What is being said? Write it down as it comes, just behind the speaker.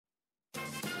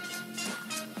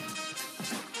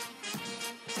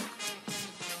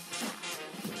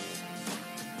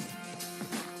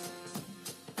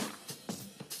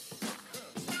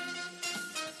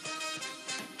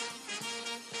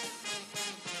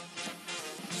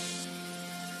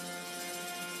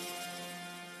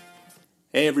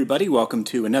Hey everybody, welcome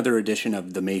to another edition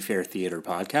of the Mayfair Theater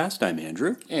Podcast. I'm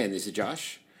Andrew. And this is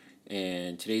Josh.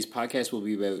 And today's podcast will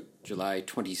be about July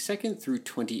 22nd through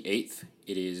 28th.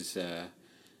 It is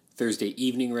Thursday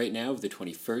evening right now of the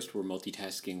 21st. We're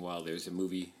multitasking while there's a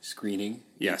movie screening.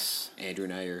 Yes. Andrew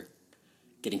and I are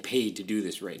getting paid to do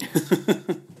this right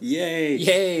now. Yay!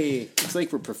 Yay! It's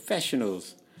like we're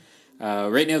professionals.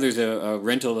 Right now there's a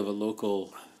rental of a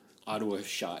local Ottawa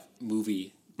shot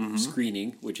movie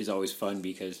screening, which is always fun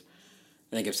because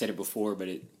I think I've said it before, but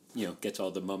it gets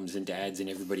all the mums and dads and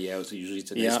everybody out. So usually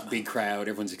it's a nice big crowd.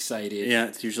 Everyone's excited. Yeah,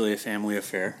 it's usually a family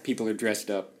affair. People are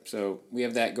dressed up. So we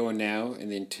have that going now,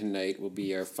 and then tonight will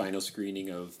be our final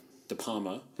screening of De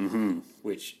Palma,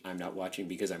 which I'm not watching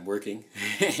because I'm working.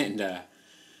 And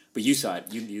but you saw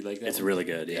it. You like that? It's really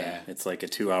good. Yeah, it's like a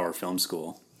 2-hour film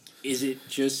school. Is it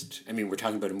just? I mean, we're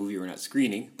talking about a movie we're not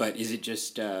screening, but is it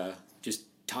just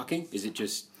talking? Is it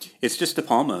just? It's just De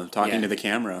Palma talking to the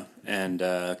camera, and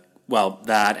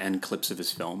that and clips of his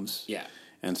films. Yeah,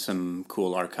 and some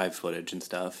cool archive footage and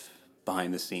stuff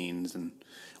behind the scenes and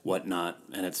whatnot,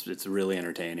 and it's really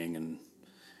entertaining. And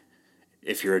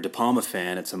if you're a De Palma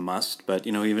fan, it's a must. But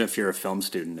even if you're a film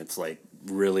student, it's like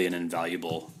really an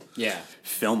invaluable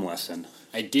film lesson.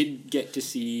 I did get to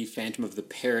see Phantom of the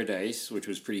Paradise, which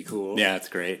was pretty cool. Yeah, it's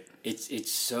great.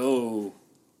 It's so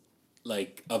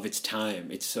like of its time.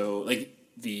 It's so like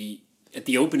at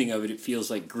the opening of it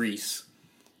feels like Grease.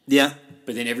 Yeah.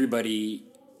 But then everybody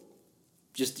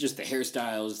just the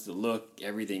hairstyles, the look,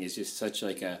 everything is just such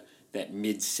like that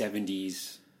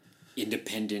mid-70s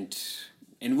independent.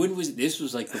 And when was this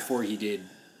was like before he did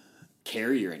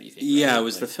Carrie or anything? Right? Yeah, it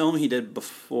was the film he did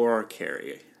before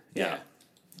Carrie. Yeah.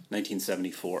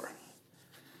 1974.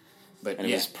 But and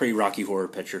it was pre-Rocky Horror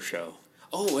Picture Show.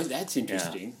 Oh, that's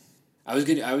interesting. Yeah. I was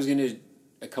gonna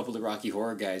a couple of the Rocky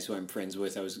Horror guys who I'm friends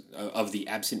with. I was of the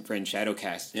Absent Friend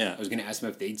Shadowcast. Yeah. I was gonna ask them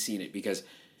if they'd seen it because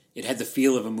it had the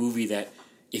feel of a movie that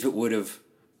if it would have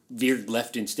veered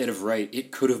left instead of right,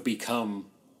 it could have become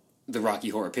the Rocky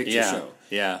Horror Picture Show.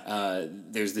 Yeah.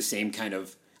 There's the same kind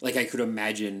of like I could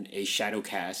imagine a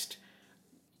Shadowcast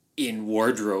in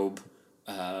wardrobe.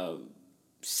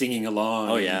 Singing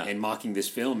along and mocking this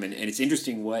film, and it's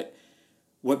interesting what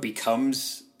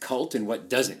becomes cult and what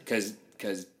doesn't, because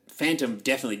Phantom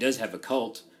definitely does have a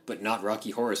cult, but not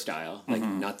Rocky Horror style, like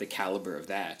not the caliber of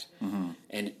that.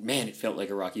 And man, it felt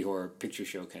like a Rocky Horror Picture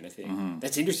Show kind of thing.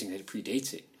 That's interesting that it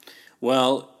predates it.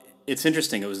 Well, it's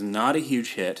interesting. It was not a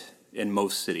huge hit in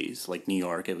most cities, like New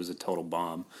York. It was a total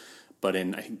bomb, but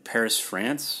in I think Paris,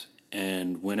 France,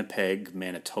 and Winnipeg,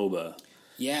 Manitoba.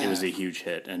 Yeah. It was a huge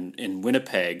hit. And in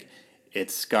Winnipeg,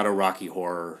 it's got a Rocky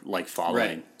Horror like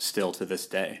following still to this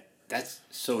day. That's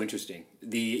so interesting.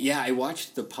 I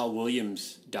watched the Paul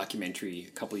Williams documentary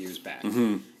a couple years back.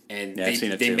 And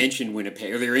they mentioned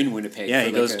Winnipeg, or they're in Winnipeg. Yeah,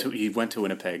 he went to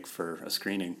Winnipeg for a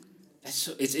screening.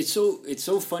 It's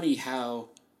so funny how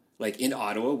like in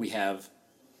Ottawa we have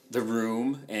The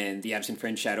Room and the Absent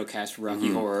Friend Shadowcast for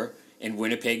Rocky Horror. In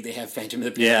Winnipeg they have Phantom of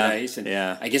the Paradise. And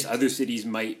I guess other cities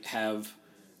might have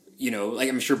like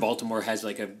I'm sure Baltimore has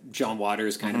like a John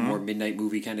Waters kind of more midnight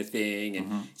movie kind of thing.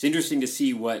 And it's interesting to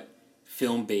see what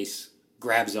film base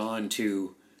grabs on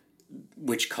to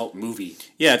which cult movie.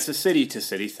 Yeah, it's a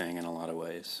city-to-city thing in a lot of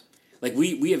ways. Like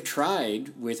we have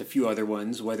tried with a few other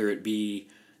ones, whether it be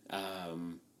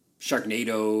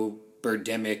Sharknado,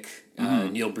 Birdemic,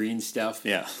 Neil Breen stuff.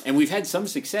 Yeah. And we've had some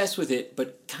success with it,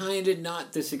 but kind of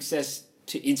not the success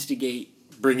to instigate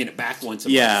bringing it back once a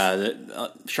month. Yeah,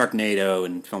 Sharknado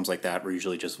and films like that were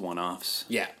usually just one-offs.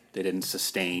 Yeah. They didn't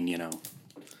sustain,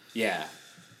 Yeah.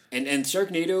 And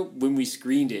Sharknado, when we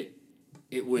screened it,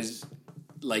 it was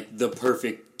like the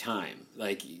perfect time.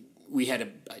 Like we had a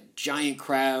giant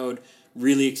crowd,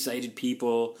 really excited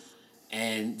people,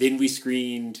 and then we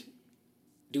screened...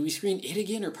 Did we screen it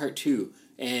again or part 2?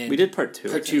 And we did part 2.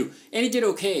 Part 2. And it did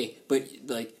okay, but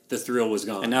like the thrill was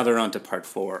gone. And now they're on to part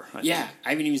 4. I think. I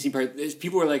haven't even seen part...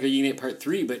 People were like, are you going to get part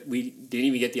 3? But we didn't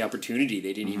even get the opportunity.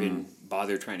 They didn't even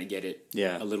bother trying to get it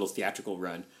a little theatrical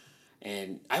run.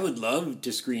 And I would love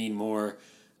to screen more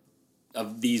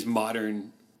of these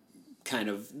modern kind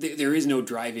of... There is no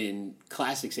drive-in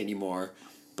classics anymore,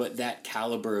 but that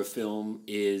caliber of film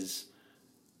is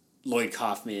Lloyd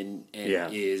Kaufman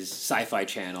and is Sci-Fi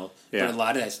Channel. Yeah. But a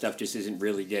lot of that stuff just isn't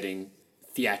really getting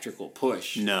theatrical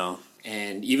push. No.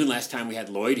 And even last time we had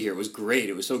Lloyd here, it was great.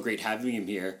 It was so great having him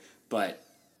here, but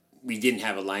we didn't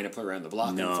have a lineup around the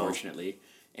block, unfortunately.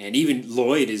 And even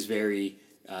Lloyd is very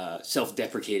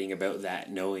self-deprecating about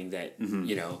that, knowing that,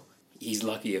 he's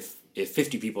lucky if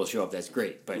 50 people show up, that's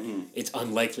great. But it's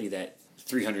unlikely that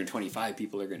 325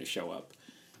 people are going to show up.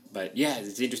 But yeah,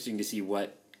 it's interesting to see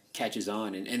what catches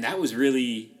on. And that was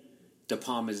really De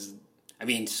Palma's... I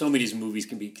mean, so many of his movies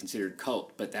can be considered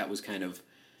cult, but that was kind of...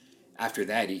 After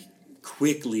that, he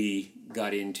quickly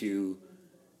got into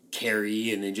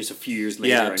Carrie, and then just a few years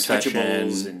later,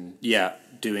 Untouchables. And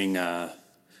doing...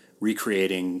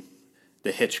 recreating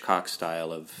the Hitchcock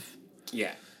style of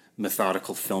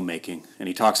methodical filmmaking. And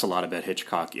he talks a lot about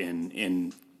Hitchcock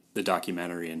in the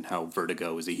documentary and how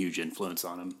Vertigo was a huge influence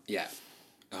on him. Yeah.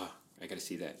 Oh, I got to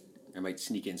see that. I might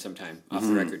sneak in sometime off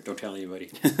the record. Don't tell anybody.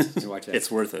 Watch that. It's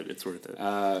worth it. It's worth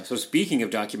it. So speaking of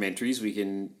documentaries, we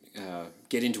can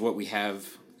get into what we have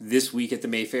this week at the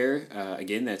Mayfair.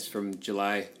 Again, that's from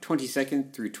July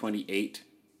 22nd through 28,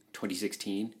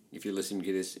 2016, if you're listening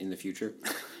to this in the future.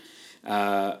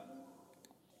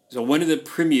 So one of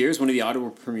the Ottawa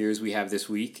premieres we have this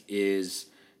week is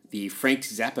the Frank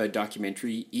Zappa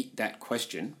documentary, Eat That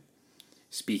Question.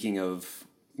 Speaking of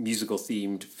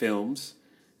musical-themed films,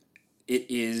 it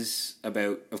is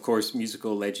about, of course,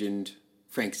 musical legend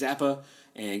Frank Zappa,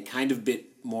 and kind of a bit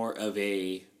more of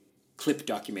a clip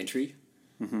documentary,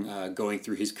 going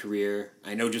through his career.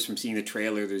 I know just from seeing the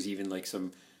trailer, there's even like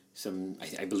some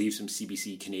I believe some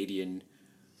CBC Canadian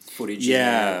footage.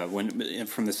 Yeah,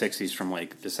 from the 60s, from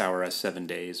like This Hour Has 7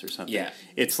 Days or something. Yeah.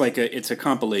 It's like it's a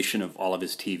compilation of all of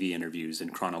his TV interviews in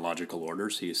chronological order,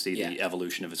 so you see the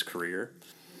evolution of his career,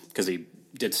 because he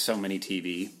did so many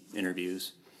TV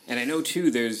interviews. And I know,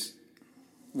 too,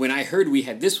 when I heard we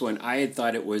had this one, I had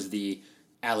thought it was the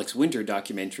Alex Winter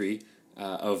documentary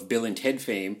of Bill and Ted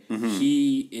fame.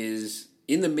 He is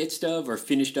in the midst of or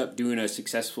finished up doing a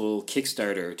successful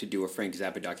Kickstarter to do a Frank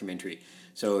Zappa documentary.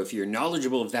 So if you're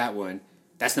knowledgeable of that one,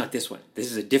 that's not this one.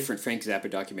 This is a different Frank Zappa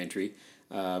documentary.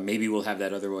 Maybe we'll have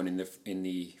that other one in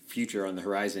the future on the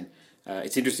horizon.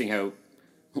 It's interesting how,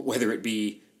 whether it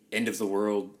be end of the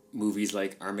world movies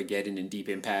like Armageddon and Deep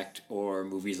Impact, or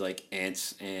movies like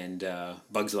Ants and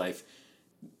Bug's Life,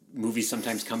 movies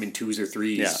sometimes come in twos or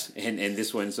threes. Yeah. And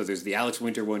this one, so there's the Alex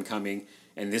Winter one coming,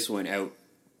 and this one out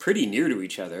pretty near to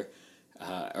each other.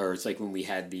 Or it's like when we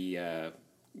had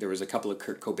there was a couple of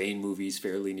Kurt Cobain movies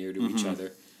fairly near to each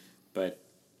other. But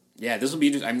yeah, this will be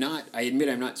interesting. I admit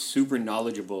I'm not super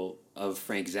knowledgeable of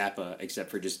Frank Zappa,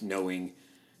 except for just knowing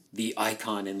the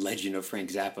icon and legend of Frank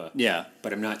Zappa. Yeah.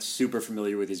 But I'm not super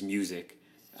familiar with his music.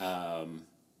 I've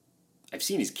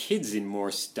seen his kids in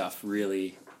more stuff,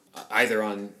 really, either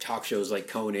on talk shows like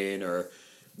Conan or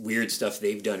weird stuff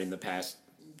they've done in the past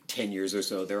 10 years or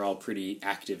so. They're all pretty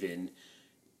active in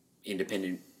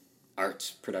independent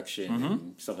arts production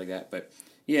and stuff like that. But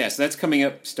yeah, so that's coming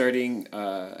up starting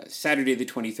Saturday the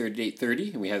 23rd at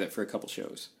 8:30, and we have that for a couple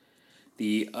shows.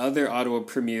 The other Ottawa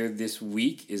premiere this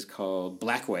week is called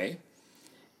Blackway.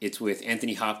 It's with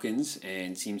Anthony Hopkins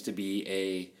and seems to be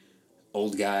a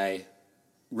old guy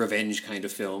revenge kind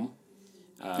of film.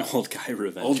 Old guy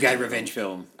revenge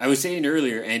film. I was saying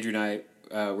earlier, Andrew and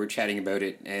I were chatting about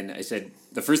it, and I said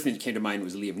the first thing that came to mind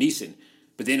was Liam Neeson.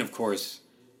 But then, of course,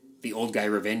 the old guy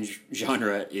revenge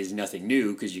genre is nothing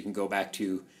new, because you can go back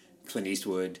to Clint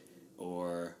Eastwood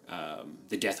or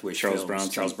the Death Wish films,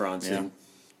 Charles Bronson. Yeah.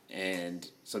 And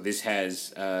so this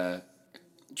has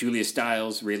Julia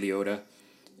Stiles, Ray Liotta,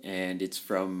 and it's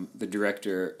from the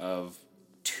director of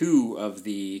two of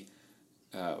the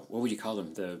what would you call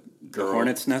them? The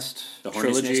Hornet's Nest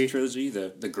trilogy,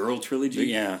 the Girl trilogy.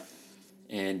 Yeah.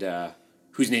 And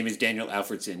whose name is Daniel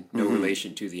Alfredson, no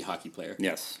relation to the hockey player.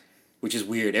 Yes. Which is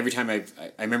weird. Every time I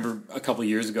remember a couple of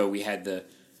years ago we had the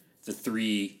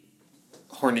three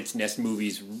Hornet's Nest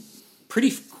movies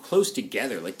pretty close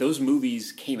together. Like, those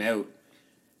movies came out,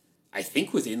 I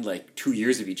think, within like 2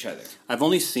 years of each other. I've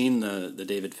only seen the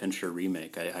David Fincher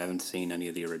remake. I haven't seen any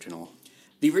of the original.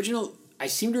 The original, I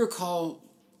seem to recall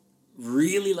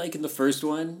really liking the first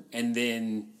one, and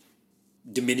then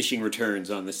diminishing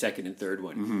returns on the second and third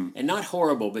one. And not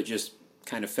horrible, but just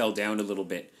kind of fell down a little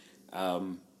bit.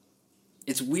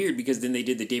 It's weird, because then they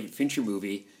did the David Fincher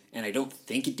movie, and I don't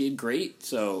think it did great.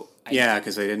 So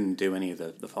because they didn't do any of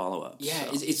the follow-ups.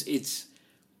 Yeah, so. It's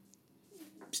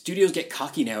studios get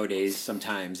cocky nowadays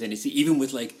sometimes, and it's even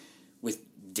with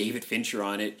David Fincher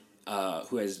on it,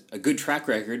 who has a good track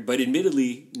record, but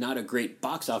admittedly not a great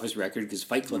box office record, because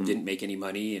Fight Club didn't make any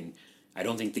money, and I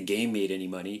don't think The Game made any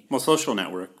money. Well, Social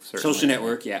Network, certainly. Social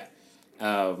Network, yeah.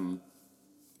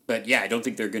 But yeah, I don't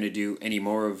think they're going to do any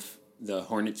more of the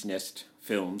Hornet's Nest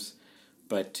films.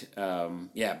 But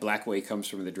Blackway comes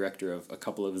from the director of a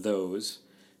couple of those.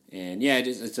 And yeah,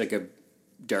 it's like a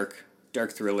dark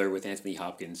thriller with Anthony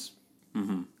Hopkins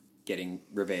getting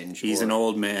revenge. He's an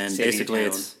old man. Basically,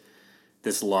 it's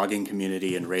this logging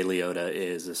community, and Ray Liotta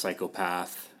is a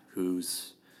psychopath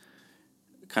who's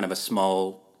kind of a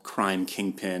small crime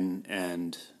kingpin,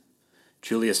 and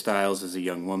Julia Stiles is a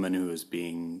young woman who is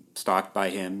being stalked by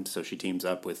him, so she teams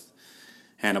up with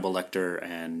Hannibal Lecter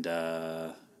and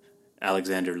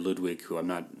Alexander Ludwig, who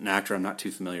an actor I'm not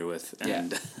too familiar with,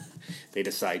 and they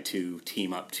decide to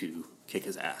team up to kick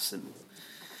his ass and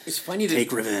it's funny that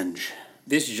take revenge.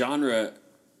 This genre,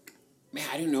 man,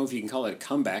 I don't know if you can call it a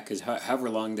comeback, because however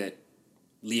long that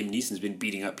Liam Neeson's been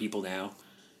beating up people now,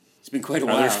 it's been quite a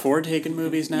while. Are there 4 Taken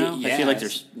movies now? Yeah, I feel like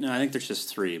I think there's just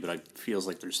 3, but it feels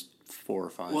like there's 4 or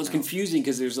 5. Well, it's confusing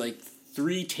because there's like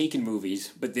 3 Taken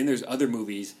movies, but then there's other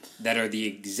movies that are the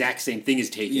exact same thing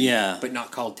as Taken, but not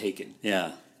called Taken.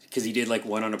 Yeah. Because he did like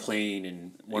one on a plane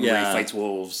and one where he fights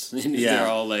wolves. And they're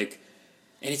all like...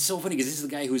 And it's so funny because this is the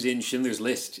guy who's in Schindler's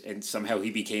List, and somehow he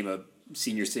became a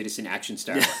senior citizen action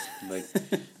star.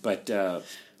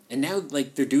 And now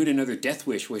like they're doing another Death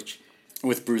Wish, which...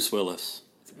 With Bruce Willis.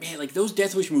 Man, like those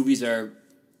Death Wish movies they're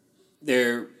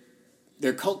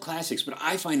cult classics, but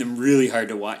I find them really hard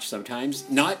to watch sometimes.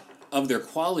 Not of their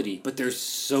quality, but they're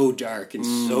so dark and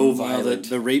so violent.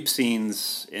 The rape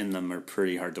scenes in them are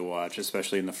pretty hard to watch,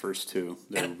 especially in the first 2.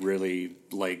 They're really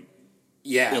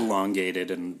elongated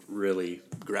and really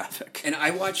graphic. And I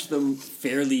watch them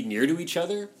fairly near to each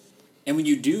other, and when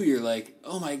you do, you're like,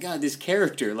 oh my god, this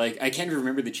character, like, I can't even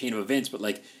remember the chain of events, but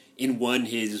like, in one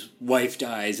his wife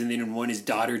dies, and then in one his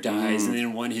daughter dies, and then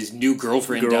in one his new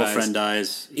girlfriend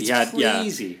dies. It's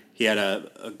crazy. Yeah, he had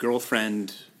a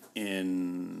girlfriend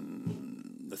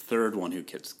in the third one who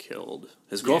gets killed.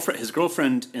 His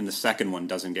girlfriend in the second one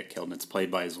doesn't get killed, and it's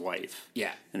played by his wife.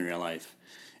 Yeah. In real life.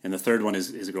 In the third one,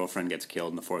 his girlfriend gets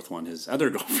killed. In the fourth one, his other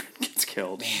girlfriend gets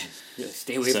killed. Man,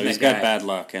 stay away from that guy. So he's got bad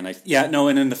luck. And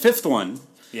and in the fifth one,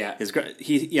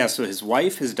 so his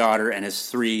wife, his daughter, and his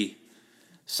 3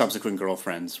 subsequent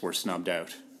girlfriends were snubbed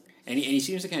out. And he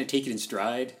seems to kind of take it in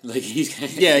stride. Like he's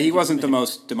he wasn't the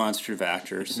most demonstrative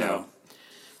actor. So, no.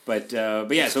 But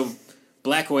so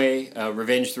Blackway,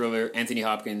 revenge thriller. Anthony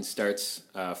Hopkins starts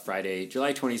Friday,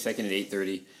 July 22nd at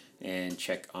 8:30, and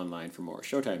check online for more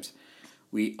showtimes.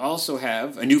 We also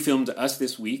have a new film to us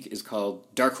this week is called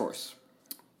Dark Horse.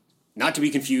 Not to be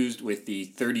confused with the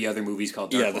 30 other movies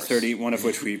called Dark Horse. Yeah, the 30, one of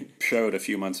which we showed a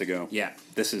few months ago. Yeah.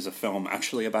 This is a film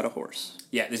actually about a horse.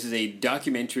 Yeah, this is a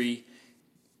documentary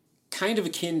kind of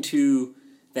akin to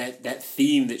that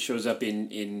theme that shows up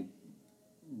in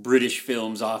British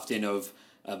films often of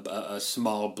a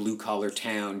small blue-collar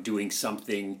town doing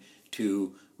something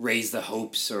to raise the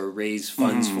hopes or raise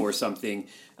funds for something.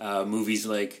 Movies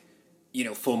like...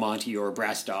 Full Monty or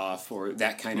Brassed Off or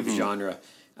that kind of genre.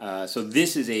 So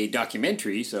this is a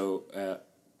documentary, so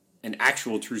an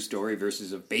actual true story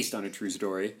versus based on a true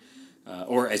story,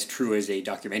 or as true as a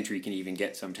documentary can even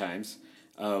get sometimes,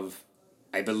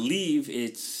 I believe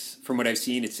it's, from what I've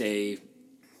seen, it's a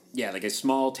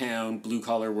small town,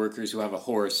 blue-collar workers who have a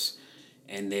horse,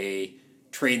 and they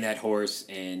train that horse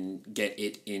and get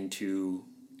it into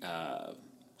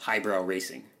highbrow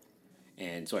racing.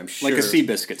 And so I'm sure... Like a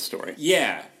Seabiscuit story.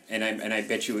 Yeah, and I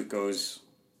bet you it goes...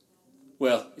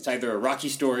 Well, it's either a Rocky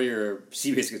story or a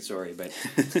Seabiscuit story, but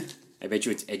I bet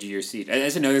you it's edge of your seat.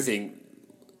 That's another thing.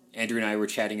 Andrew and I were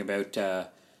chatting about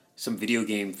some video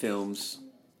game films,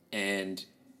 and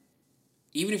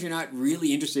even if you're not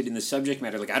really interested in the subject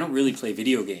matter, like I don't really play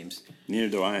video games. Neither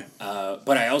do I.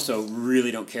 But I also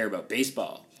really don't care about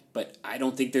baseball. But I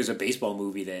don't think there's a baseball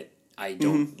movie that I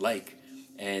don't like.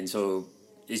 And so...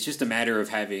 It's just a matter of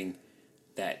having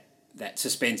that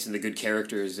suspense and the good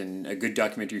characters, and a good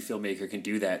documentary filmmaker can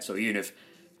do that. So even if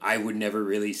I would never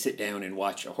really sit down and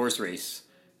watch a horse race,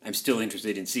 I'm still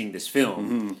interested in seeing this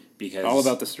film because all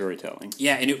about the storytelling.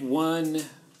 Yeah, and it won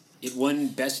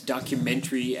Best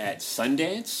Documentary at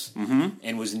Sundance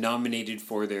and was nominated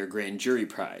for their Grand Jury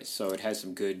Prize. So it has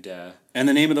some good. And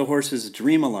the name of the horse is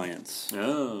Dream Alliance.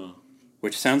 Oh,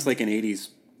 which sounds like an '80s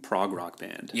prog rock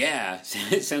band. Yeah,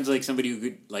 it sounds like somebody who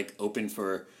could like open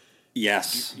for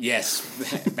Yes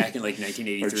back in like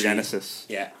 1983 or Genesis.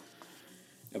 Yeah,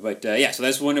 but so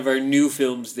that's one of our new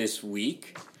films this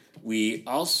week. We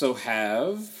also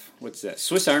have what's that?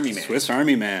 Swiss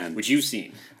Army Man, which you've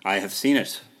seen. I have seen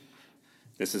it.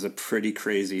 This is a pretty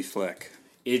crazy flick.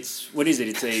 What is it?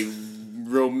 It's a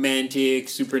romantic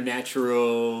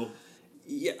supernatural.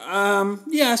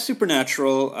 Yeah,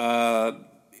 supernatural.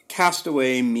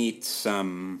 Castaway meets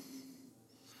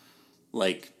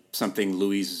like something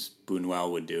Louis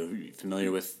Buñuel would do. Are you familiar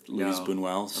with Louis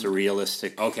Buñuel?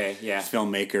 Surrealistic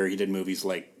filmmaker. He did movies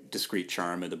like Discreet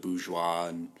Charm of the Bourgeois.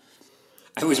 And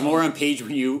I was more on page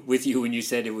with you when you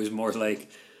said it was more like...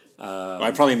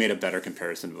 I probably made a better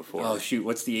comparison before. Oh, shoot.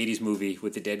 What's the 80s movie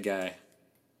with the dead guy?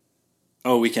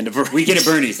 Oh, Weekend at Bernie's. Weekend at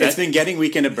Bernie's. It's been getting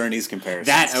Weekend at Bernie's comparisons.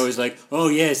 That, I was like, oh,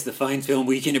 yes, the fine film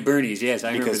Weekend at Bernie's. Yes,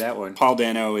 I remember that one. Paul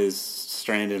Dano is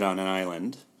stranded on an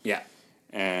island. Yeah.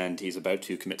 And he's about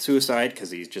to commit suicide because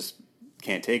he just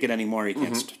can't take it anymore. He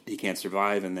can't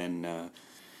survive. And then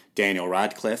Daniel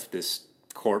Radcliffe, this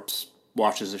corpse,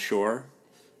 washes ashore.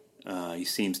 He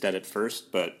seems dead at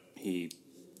first, but he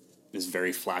is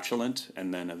very flatulent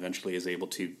and then eventually is able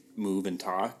to move and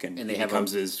talk, and he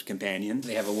becomes his companion.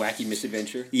 They have a wacky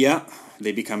misadventure. Yeah,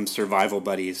 they become survival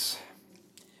buddies.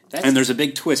 And there's a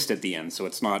big twist at the end, so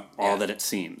it's not all that it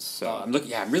seems. So I'm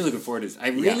really looking forward to this. I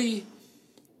really,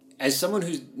 as someone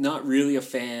who's not really a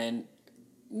fan,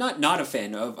 not a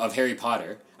fan of Harry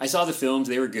Potter, I saw the films,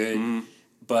 they were good,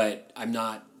 but I'm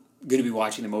not going to be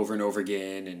watching them over and over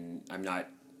again, and I'm not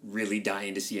really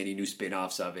dying to see any new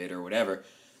spin-offs of it or whatever.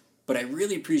 But I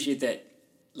really appreciate that,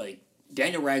 like,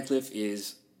 Daniel Radcliffe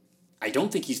is, I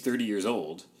don't think he's 30 years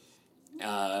old. He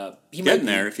might be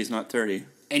there if he's not 30.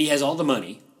 And he has all the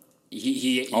money.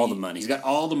 All the money. He's got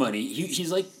all the money.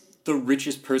 He's like the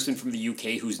richest person from the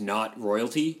UK who's not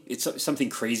royalty. It's something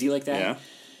crazy like that. Yeah.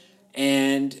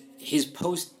 And his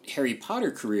post-Harry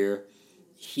Potter career,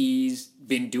 he's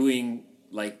been doing,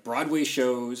 like, Broadway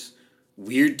shows,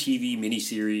 weird TV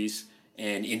miniseries,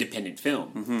 and independent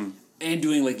film. Mm-hmm. And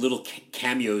doing, like, little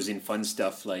cameos in fun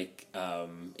stuff like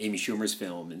Amy Schumer's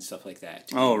film and stuff like that.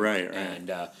 Oh, right.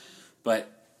 And,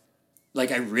 but,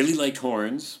 like, I really liked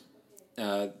Horns.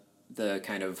 That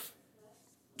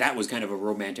was kind of a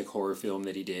romantic horror film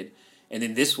that he did. And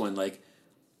then this one, like,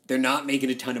 they're not making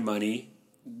a ton of money.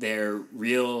 They're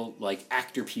real, like,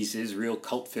 actor pieces, real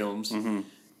cult films. Mm-hmm.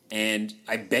 And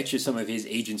I bet you some of his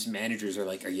agents and managers are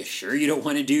like, are you sure you don't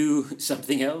want to do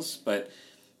something else? But...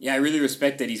 yeah, I really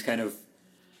respect that he's kind of,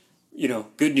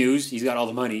 good news. He's got all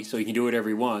the money, so he can do whatever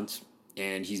he wants.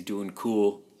 And he's doing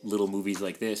cool little movies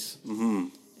like this. Mm-hmm.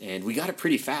 And we got it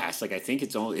pretty fast. Like, I think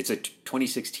it's a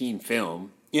 2016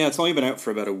 film. Yeah, it's only been out for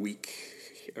about a week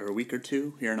or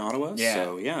two here in Ottawa. Yeah.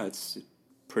 So, yeah, it's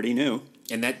pretty new.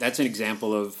 And that's an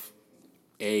example of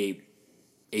a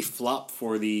flop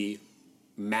for the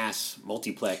mass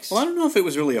multiplex. Well, I don't know if it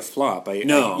was really a flop.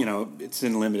 It's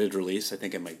in limited release. I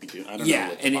think it might be. I don't know.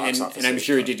 Yeah, and I'm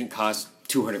sure it didn't cost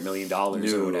 $200 million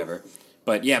or whatever.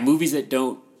 But yeah, movies that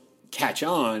don't catch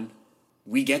on,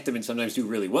 we get them and sometimes do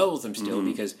really well with them still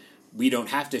because we don't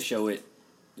have to show it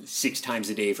 6 times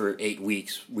a day for 8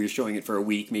 weeks. We're showing it for a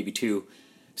week, maybe 2.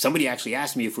 Somebody actually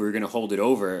asked me if we were going to hold it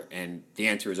over, and the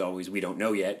answer is always we don't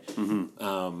know yet.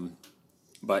 Mm-hmm.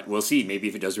 But we'll see. Maybe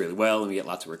if it does really well and we get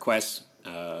lots of requests,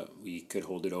 we could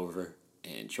hold it over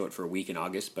and show it for a week in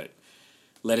August, but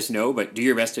let us know. But do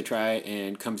your best to try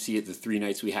and come see it the 3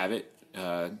 nights we have it.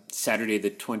 Saturday the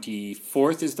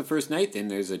 24th is the first night, then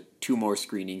there's 2 more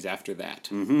screenings after that.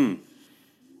 Mm-hmm.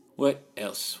 What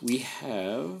else? We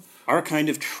have... Our Kind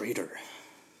of Traitor,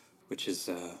 which is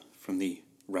from the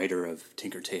writer of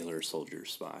Tinker Tailor Soldier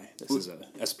Spy. This is an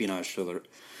espionage thriller.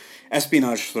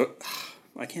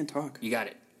 I can't talk. You got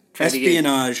it.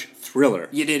 Espionage thriller.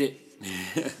 You did it.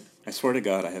 I swear to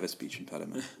God, I have a speech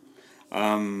impediment.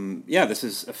 This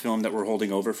is a film that we're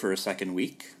holding over for a second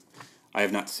week. I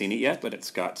have not seen it yet, but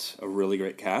it's got a really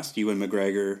great cast. Ewan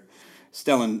McGregor,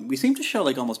 Stellan. We seem to show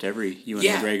like almost every Ewan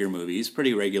McGregor movie. He's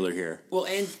pretty regular here. Well,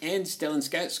 and Stellan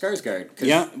Skarsgård.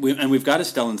 Yeah, we've got a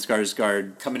Stellan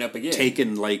Skarsgård coming up again.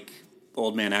 Taken like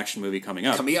old man action movie coming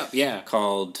up. Yeah.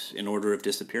 Called In Order of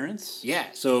Disappearance. Yeah,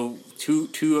 so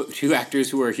two actors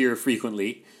who are here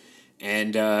frequently.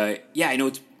 And, I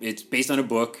know it's based on a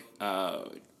book,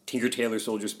 Tinker Tailor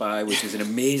Soldier Spy, which is an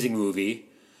amazing movie.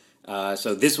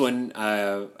 So this one,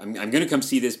 I'm going to come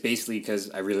see this basically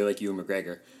because I really like Ewan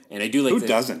McGregor. And I do like... Who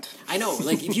doesn't? I know,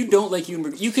 like, if you don't like Ewan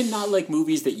McGregor, you cannot like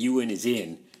movies that Ewan is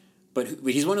in. But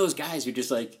he's one of those guys who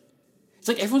just, like... It's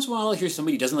like every once in a while I hear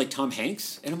somebody who doesn't like Tom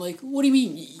Hanks, and I'm like, what do you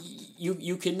mean?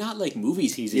 You cannot like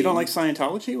movies he's in. You don't like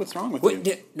Scientology? What's wrong with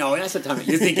you? No, that's not Tom Hanks.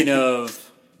 You're thinking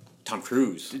of Tom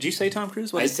Cruise. Did you say Tom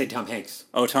Cruise? I said Tom Hanks.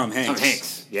 Oh, Tom Hanks. Tom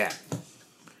Hanks, yeah.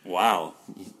 Wow.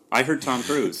 I heard Tom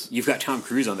Cruise. You've got Tom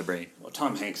Cruise on the brain. Well,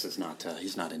 Tom Hanks is not,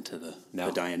 he's not into the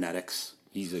Dianetics.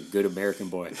 He's a good American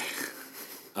boy.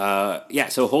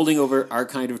 So holding over Our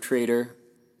Kind of Traitor.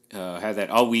 Have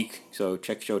that all week, so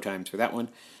check show times for that one.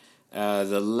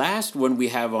 The last one we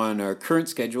have on our current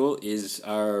schedule is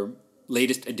our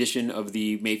latest edition of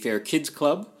the Mayfair Kids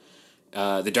Club,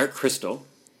 The Dark Crystal,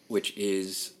 which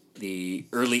is the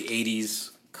early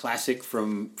 80s classic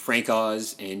from Frank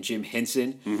Oz and Jim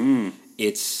Henson. Mm-hmm.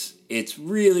 It's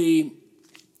really,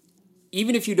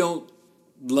 even if you don't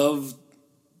love,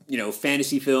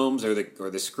 fantasy films or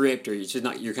the script or it's just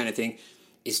not your kind of thing,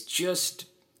 it's just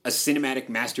a cinematic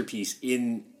masterpiece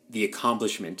in the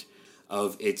accomplishment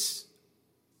of its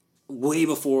way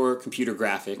before computer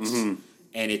graphics,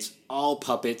 and it's all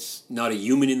puppets, not a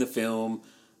human in the film,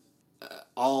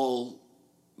 all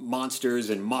monsters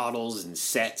and models and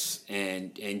sets,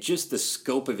 and just the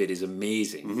scope of it is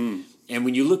amazing. And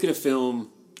when you look at a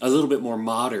film a little bit more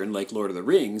modern, like Lord of the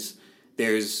Rings,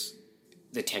 there's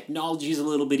the technology is a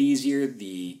little bit easier,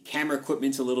 the camera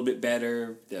equipment's a little bit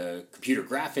better, the computer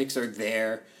graphics are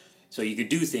there, so you could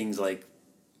do things like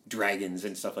dragons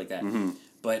and stuff like that.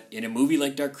 But in a movie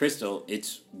like Dark Crystal,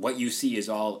 it's what you see is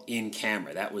all in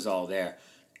camera. That was all there.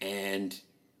 And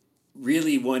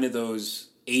really one of those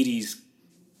 80s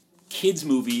kids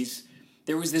movies.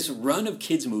 There was this run of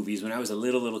kids movies when I was a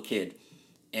little kid,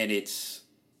 and it's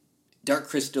Dark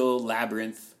Crystal,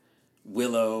 Labyrinth,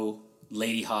 Willow,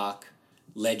 Ladyhawke,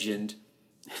 Legend.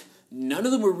 None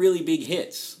of them were really big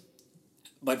hits,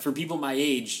 but for people my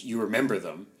age, you remember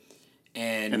them.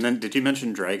 And then, did you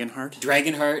mention Dragonheart?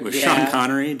 Dragonheart, with Sean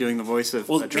Connery doing the voice of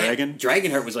a dragon.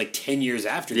 Dragonheart was like 10 years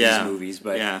after these movies,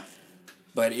 but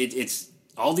it's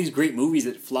all these great movies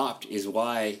that flopped is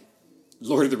why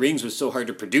Lord of the Rings was so hard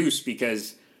to produce,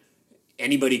 because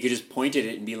anybody could just point at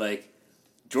it and be like,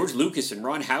 George Lucas and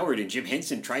Ron Howard and Jim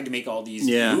Henson tried to make all these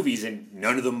movies and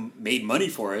none of them made money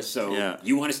for us, so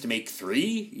you want us to make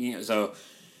 3? You know, so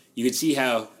you could see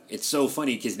how it's so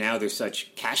funny because now they're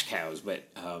such cash cows, but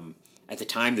at the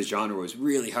time the genre was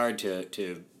really hard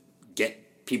to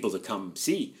get people to come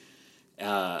see.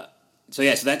 So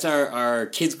that's our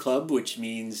kids club, which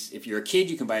means if you're a kid,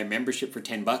 you can buy a membership for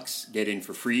 $10, get in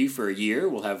for free for a year.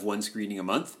 We'll have one screening a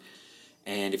month.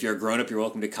 And if you're a grown-up, you're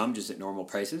welcome to come just at normal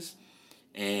prices.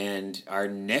 And our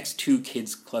next 2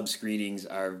 kids club screenings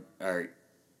are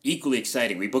equally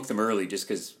exciting. We booked them early just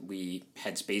because we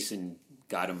had space and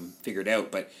got them figured out.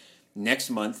 But next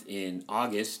month in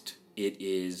August, it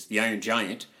is The Iron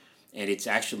Giant, and it's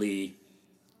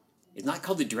not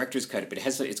called the director's cut, but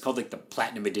it's called like the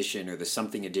Platinum Edition or the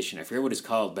something edition. I forget what it's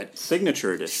called, but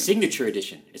Signature Edition. Signature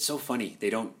Edition. It's so funny. They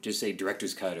don't just say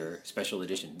director's cut or special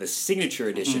edition. The Signature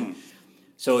Edition.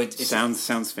 So it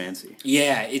sounds fancy.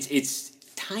 Yeah, it's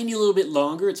tiny little bit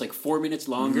longer. It's like 4 minutes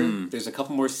longer. There's a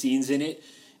couple more scenes in it,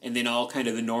 and then all kind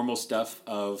of the normal stuff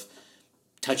of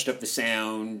touched up the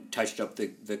sound, touched up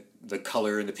the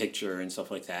color in the picture and stuff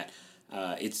like that.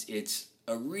 It's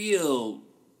a real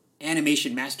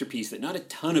animation masterpiece that not a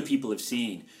ton of people have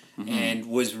seen, and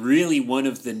was really one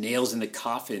of the nails in the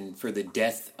coffin for the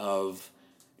death of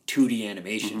 2D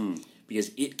animation,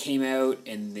 because it came out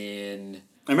and then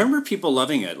I remember people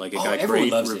loving it. Like, it got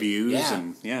great reviews.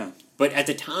 But at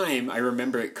the time, I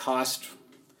remember it cost,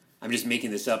 I'm just making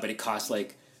this up, but it cost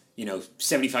like,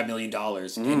 $75 million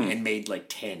and made like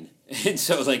 10. And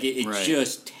so like it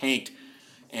just tanked.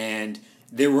 And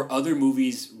there were other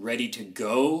movies ready to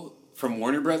go from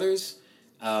Warner Brothers.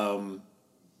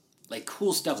 Like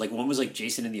cool stuff. Like one was like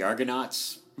Jason and the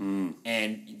Argonauts.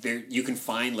 And there you can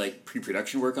find like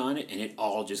pre-production work on it, and it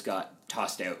all just got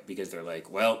tossed out because they're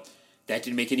like, well, that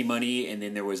didn't make any money. And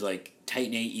then there was like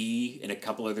Titan AE and a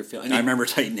couple other films. I remember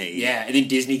Titan AE. Yeah, and then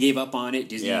Disney gave up on it.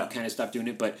 Disney kind of stopped doing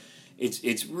it. But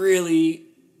it's really,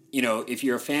 if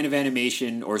you're a fan of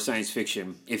animation or science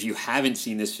fiction, if you haven't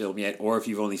seen this film yet, or if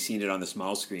you've only seen it on the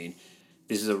small screen,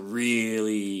 this is a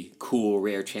really cool,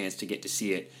 rare chance to get to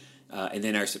see it. And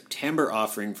then our September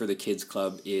offering for the Kids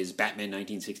Club is Batman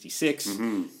 1966,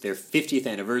 their 50th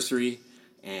anniversary.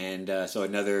 And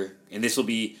and this will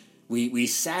be, we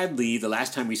sadly, the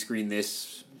last time we screened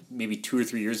this, maybe 2 or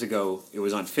 3 years ago, it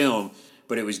was on film,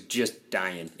 but it was just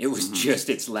dying. It was just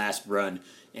its last run.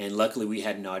 And luckily we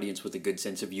had an audience with a good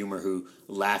sense of humor who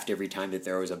laughed every time that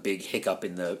there was a big hiccup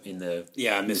in the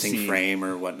missing scene. Frame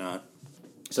or whatnot.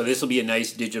 So this will be a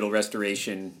nice digital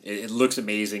restoration. It looks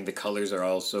amazing. The colors are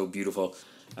all so beautiful.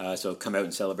 So come out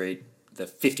and celebrate the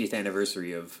 50th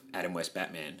anniversary of Adam West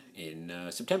Batman in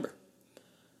September.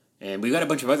 And we've got a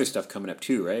bunch of other stuff coming up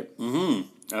too, right?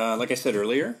 Like I said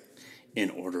earlier, In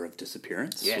Order of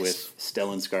Disappearance with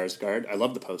Stellan Skarsgård. I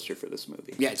love the poster for this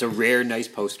movie. Yeah, it's a rare, nice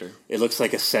poster. It looks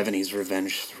like a 70s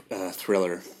revenge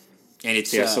thriller. And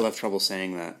it's I still have trouble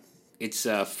saying that. It's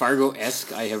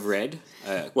Fargo-esque, I have read.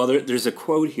 Well, there's a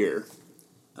quote here.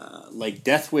 Like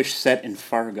Death Wish set in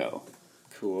Fargo.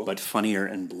 Cool. But funnier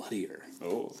and bloodier.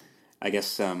 Oh. I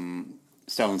guess Stellan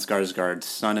Skarsgård's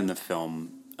son in the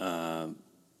film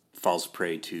falls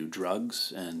prey to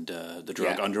drugs and the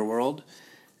drug underworld.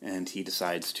 And he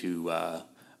decides to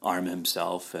arm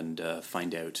himself and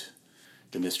find out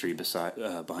the mystery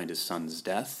behind his son's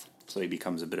death. So he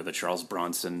becomes a bit of a Charles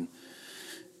Bronson,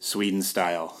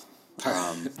 Sweden-style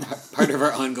Part of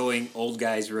our ongoing old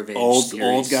guys revenge series.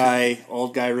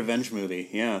 Old guy revenge movie.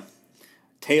 Yeah.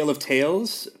 Tale of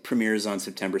Tales premieres on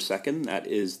September 2nd. That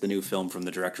is the new film from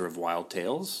the director of Wild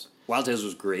Tales. Wild Tales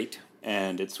was great.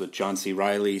 And it's with John C.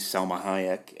 Reilly, Salma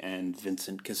Hayek, and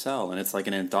Vincent Cassel. And it's like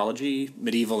an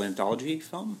medieval anthology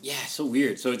film. Yeah, so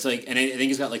weird. So it's like, and I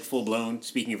think it's got like full blown,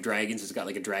 speaking of dragons, it's got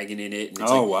like a dragon in it. And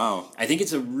it's wow. I think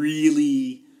it's a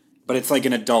really... But it's like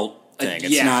an adult thing.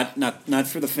 It's not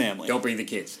for the family. Don't bring the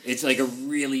kids. It's like a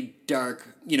really dark,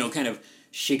 kind of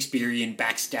Shakespearean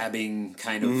backstabbing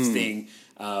kind of thing.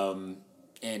 And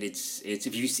it's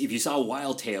if you saw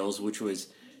Wild Tales, which was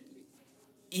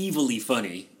evilly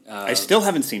funny. I still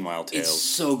haven't seen Wild Tales. It's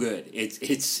so good.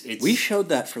 It's. We showed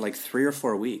that for like 3 or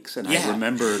 4 weeks, and I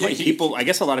remember like people. I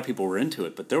guess a lot of people were into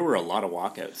it, but there were a lot of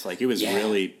walkouts. Like it was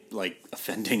really like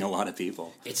offending a lot of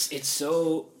people. It's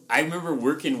so. I remember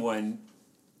working one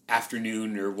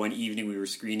afternoon or one evening we were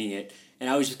screening it, and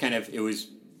I was just kind of. It was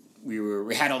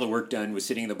we had all the work done. Was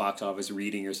sitting in the box office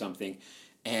reading or something,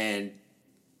 and.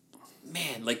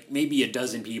 Man, like maybe a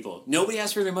dozen people. Nobody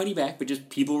asked for their money back, but just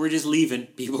people were just leaving.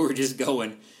 People were just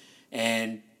going.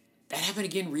 And that happened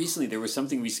again recently. There was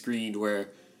something we screened where...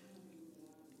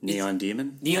 Neon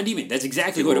Demon? Neon Demon, that's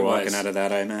exactly people what it were was. walking out of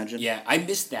that, I imagine. Yeah, I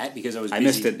missed that because I was busy. I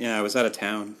missed it, yeah, I was out of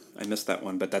town. I missed that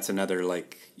one, but that's another,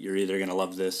 like, you're either going to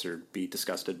love this or be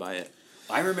disgusted by it.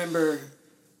 I remember,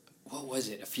 what was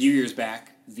it? A few years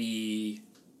back,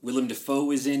 Willem Dafoe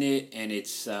was in it, and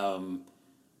it's...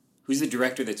 Who's the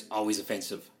director that's always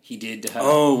offensive? He did...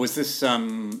 was this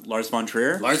Lars von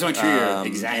Trier? Lars von Trier,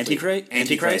 exactly.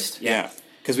 Antichrist? Yeah.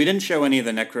 Because we didn't show any of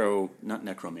the not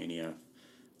Necromania.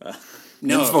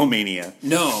 No. Nymphomania.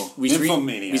 No. We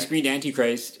screened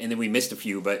Antichrist, and then we missed a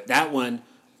few. But that one,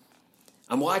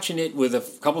 I'm watching it with a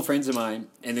couple friends of mine,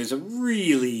 and there's a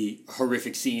really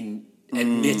horrific scene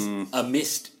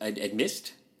amongst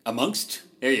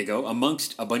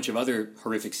a bunch of other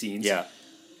horrific scenes. Yeah.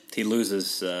 He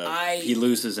loses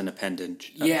an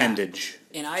appendage.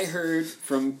 And I heard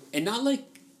from, and not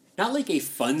like a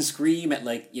fun scream at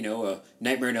like, a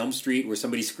Nightmare on Elm Street where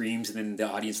somebody screams and then the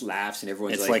audience laughs and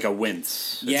everyone's it's like a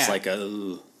wince. Yeah. It's like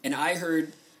a... And I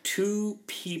heard 2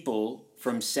 people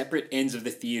from separate ends of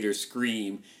the theater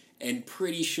scream and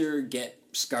pretty sure get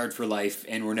scarred for life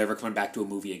and we're never coming back to a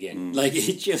movie again. Like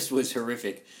it just was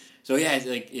horrific. So yeah,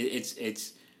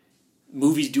 it's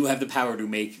movies do have the power to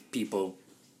make people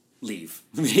leave.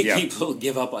 People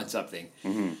give up on something.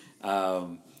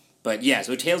 Mm-hmm. But yeah,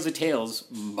 so Tales of Tales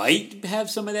might have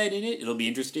some of that in it. It'll be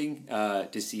interesting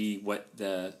to see what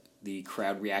the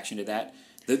crowd reaction to that.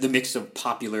 The mix of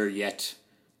popular yet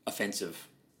offensive.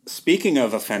 Speaking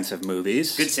of offensive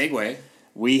movies... Good segue.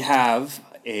 We have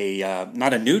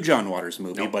not a new John Waters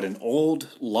movie, but an old,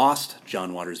 lost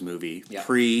John Waters movie,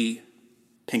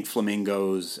 pre-Pink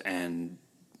Flamingos and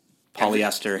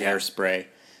polyester hairspray.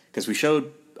 Because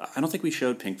I don't think we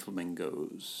showed Pink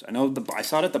Flamingos. I know I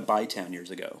saw it at the Bytown years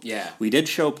ago. Yeah. We did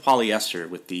show Polyester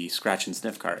with the scratch and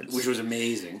sniff cards. Which was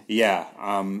amazing. Yeah.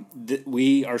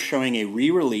 We are showing a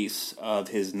re-release of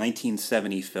his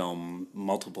 1970 film,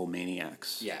 Multiple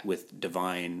Maniacs. Yeah. With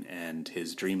Divine and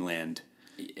his Dreamland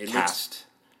cast. Looks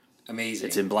amazing.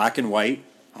 It's in black and white.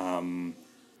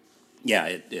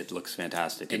 It looks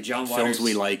fantastic. And John Waters... Films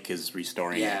we like is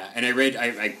restoring it. Yeah, and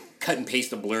I cut and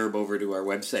paste a blurb over to our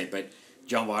website, but...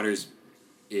 John Waters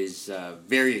is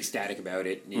very ecstatic about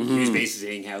it. He was basically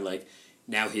saying how, like,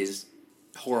 now his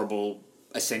horrible,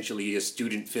 essentially a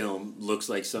student film looks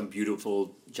like some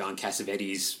beautiful John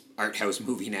Cassavetes art house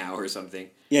movie now or something.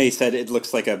 Yeah, he said it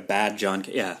looks like a bad John...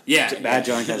 John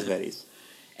Cassavetes.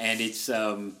 And it's... it's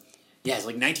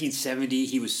like 1970.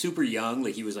 He was super young.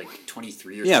 Like, he was, like,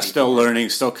 23 or 24. Still learning,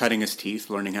 still cutting his teeth,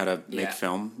 learning how to make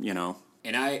film,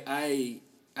 And I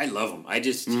love him. I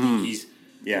just... He's...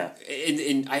 Yeah,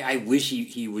 and I wish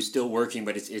he was still working,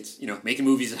 but it's making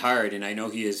movies is hard, and I know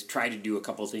he has tried to do a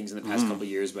couple things in the past couple of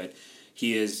years, but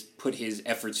he has put his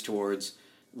efforts towards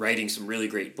writing some really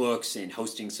great books and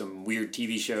hosting some weird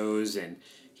TV shows, and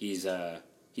he's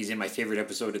in my favorite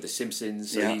episode of The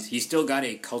Simpsons, so he's still got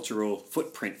a cultural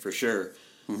footprint for sure,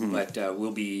 but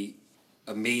will be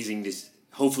amazing to.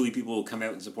 Hopefully, people will come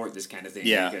out and support this kind of thing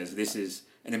because this is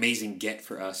an amazing get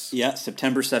for us. Yeah,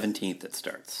 September 17th it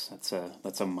starts.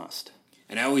 That's a must.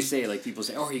 And I always say, like, people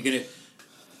say, "Oh, are you gonna?"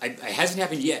 It hasn't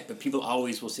happened yet, but people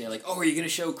always will say, like, "Oh, are you gonna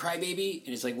show Crybaby?"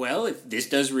 And it's like, well, if this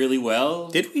does really well,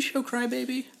 did we show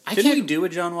Crybaby? Didn't we do a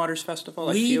John Waters festival?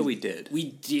 I feel we did.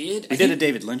 We did. We did a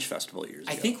David Lynch festival years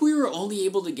ago. I think we were only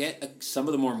able to get some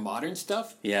of the more modern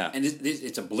stuff. Yeah, and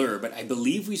it's a blur, but I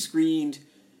believe we screened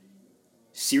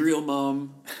Serial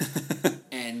Mom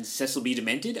and and Cecil B.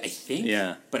 Demented, I think.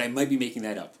 Yeah. But I might be making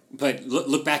that up. But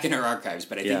look back in our archives.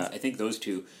 But I think those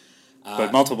two.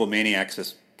 But Multiple Maniacs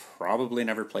is probably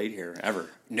never played here ever.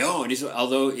 No,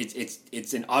 although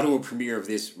it's an Ottawa premiere of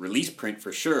this release print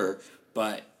for sure,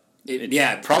 but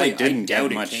it probably didn't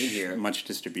get much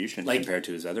distribution compared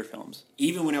to his other films.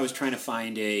 Even when I was trying to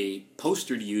find a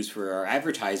poster to use for our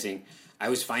advertising, I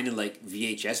was finding like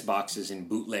VHS boxes and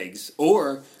bootlegs,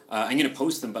 or I'm going to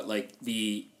post them, but like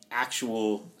the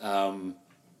actual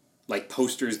like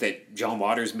posters that John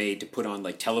Waters made to put on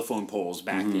like telephone poles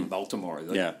back in Baltimore.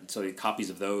 So copies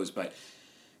of those, but.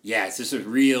 Yeah, it's just a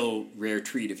real rare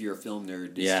treat if you're a film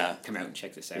nerd to come out and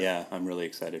check this out. Yeah, I'm really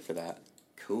excited for that.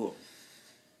 Cool.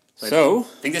 So I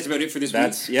think that's about it for this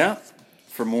week. Yeah.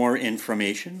 For more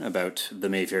information about the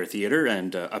Mayfair Theatre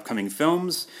and upcoming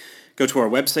films, go to our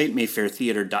website,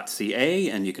 mayfairtheatre.ca,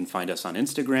 and you can find us on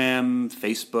Instagram,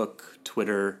 Facebook,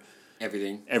 Twitter.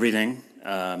 Everything.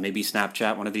 Maybe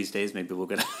Snapchat one of these days. Maybe we'll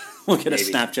get a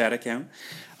Snapchat account.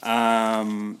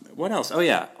 What else? Oh,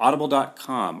 yeah.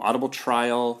 Audible.com.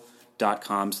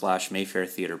 audibletrial.com/Mayfair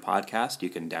Theatre Podcast.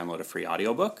 You can download a free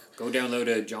audiobook. Go download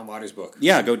a John Waters book.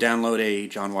 Yeah, go download a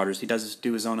John Waters. He does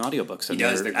do his own audiobooks. He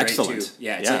does. They're excellent. Great too.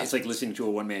 Yeah, it's like listening to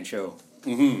a one-man show.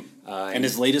 Mm-hmm. And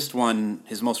his latest one,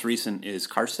 his most recent, is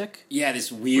Carsick. Yeah,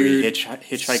 this weird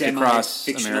hitchhike across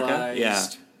America.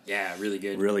 Yeah, really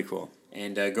good. Really cool.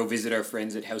 And go visit our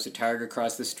friends at House of Targ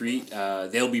across the street.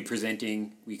 They'll be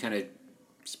presenting. We kind of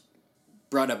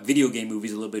brought up video game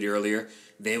movies a little bit earlier.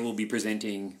 They will be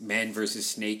presenting Man vs.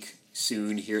 Snake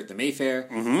soon here at the Mayfair,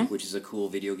 which is a cool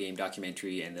video game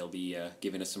documentary, and they'll be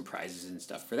giving us some prizes and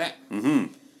stuff for that.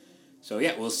 Mm-hmm. So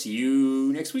yeah, we'll see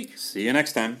you next week. See you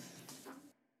next time.